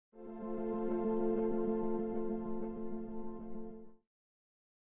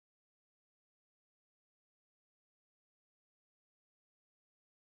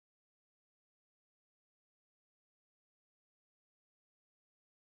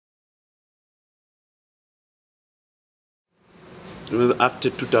after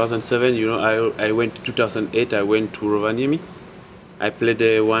 2007, I went to 2008. I went to Rovaniemi. I played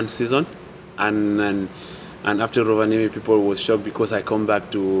there 1 season, and after Rovaniemi, people was shocked because I come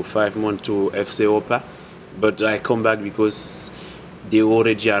back to 5 months to FC Opa, but I come back because they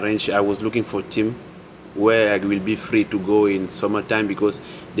already arranged. I was looking for a team where I will be free to go in summertime because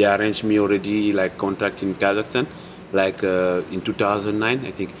they arranged me already like contract in Kazakhstan, like in 2009,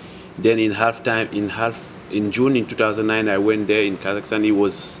 I think. Then in June in 2009, I went there in Kazakhstan. It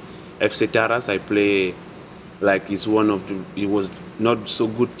was FC Taras. I play like it was not so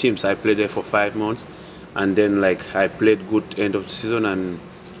good teams. I played there for 5 months, and then like I played good end of the season, and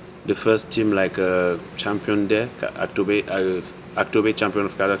the first team like champion there, October champion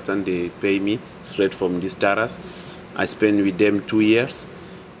of Kazakhstan, they pay me straight from this Taras. I spent with them 2 years.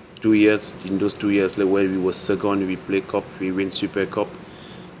 2 years, in those 2 years, like, when we was second, we play cup, we win Super Cup,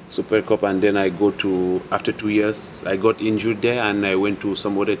 and then I go to, after 2 years, I got injured there, and I went to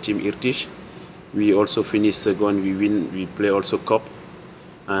some other team, Irtish. We also finished second, we play also cup,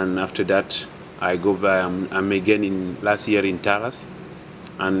 and after that, I go back, I'm again last year in Taras,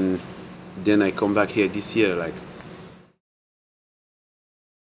 and then I come back here this year, like.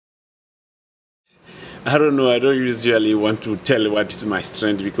 I don't know, I don't usually want to tell what is my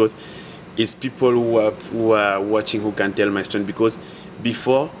strength because it's people who are watching who can tell my strength, because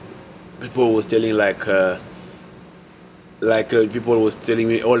before people was telling people was telling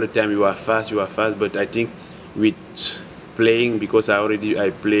me all the time you are fast, but I think with playing, because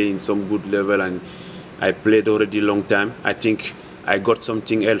I play in some good level and I played already long time, I think I got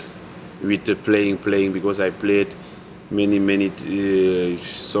something else with the playing because I played many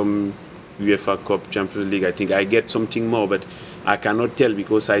some UEFA Cup, Champions League. I think I get something more, but I cannot tell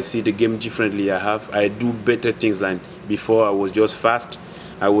because I see the game differently. I do better things than before. I was just fast.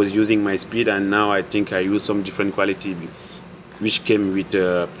 I was using my speed, and now I think I use some different quality which came with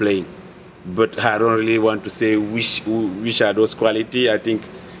playing. But I don't really want to say which are those quality. I think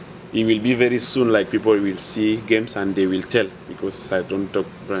it will be very soon, like people will see games and they will tell, because I don't talk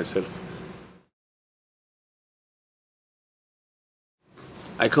by myself.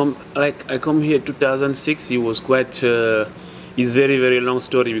 I come here 2006. It was quite. It's very long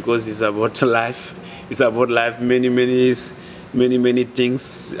story because it's about life. It's about life. Many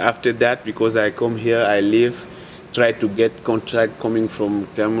things after that. Because I come here, I live, try to get contract coming from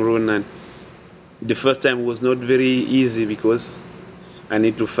Cameroon, and the first time was not very easy because I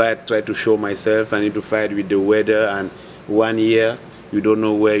need to fight, try to show myself. I need to fight with the weather, and 1 year. You don't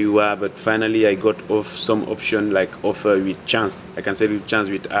know where you are, but finally I got some option, like offer with chance. I can say with chance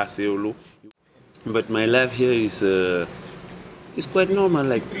with AC Ouluun. But my life here is quite normal,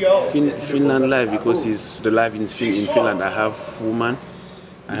 like Finland life, because it's the life in Finland. I have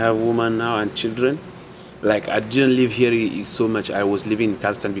woman now and children. Like I didn't live here so much. I was living in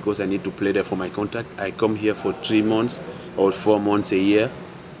Kazakhstan because I need to play there for my contract. I come here for 3 months or 4 months a year.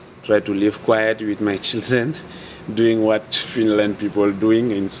 Try to live quiet with my children. Doing what Finland people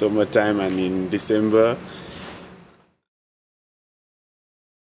doing in summertime and in December.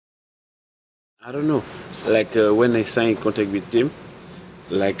 I don't know, like when I signed contract with team,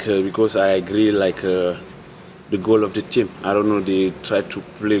 like because I agree like the goal of the team. I don't know, they try to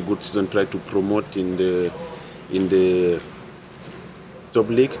play good season, try to promote in the top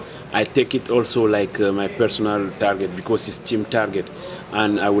league. I take it also like my personal target because it's team target,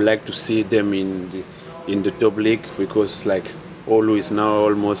 and I would like to see them in the top league, because like Oulu is now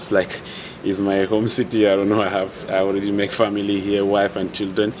almost like is my home city. I don't know, I already make family here, wife and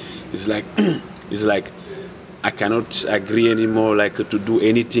children. It's like I cannot agree anymore like to do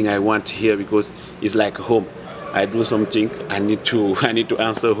anything I want here, because it's like home. I do something, I need to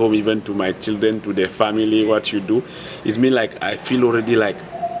answer home, even to my children, to their family, what you do. It's mean like I feel already like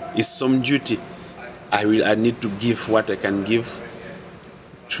it's some duty. I need to give what I can give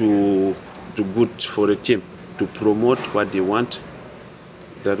to good for the team, to promote what they want.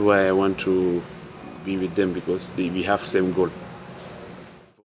 That's why I want to be with them, because we have same goal.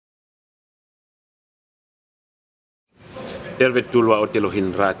 Tervetuloa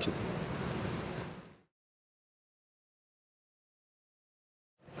otteluihin Raatsin.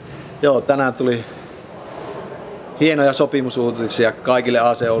 Joo, tänään tuli hienoja sopimusuutisia kaikille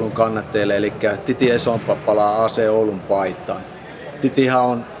AC Oulun kannattajille, eli Titi Essomba palaa AC Oulun paitaan. Titihan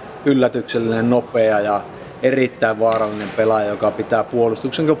on yllätyksellinen, nopea ja erittäin vaarallinen pelaaja, joka pitää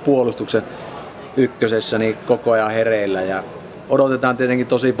puolustuksen ykkösessä niin koko ajan hereillä. Ja odotetaan tietenkin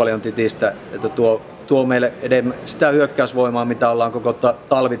tosi paljon Titistä, että tuo meille sitä hyökkäysvoimaa, mitä ollaan koko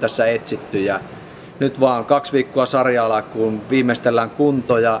talvi tässä etsitty. Ja nyt vaan 2 viikkoa sarja-alaa, kun viimeistellään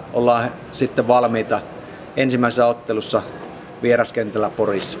kunto ja ollaan sitten valmiita ensimmäisessä ottelussa vieraskentällä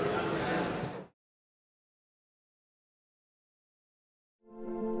Porissa.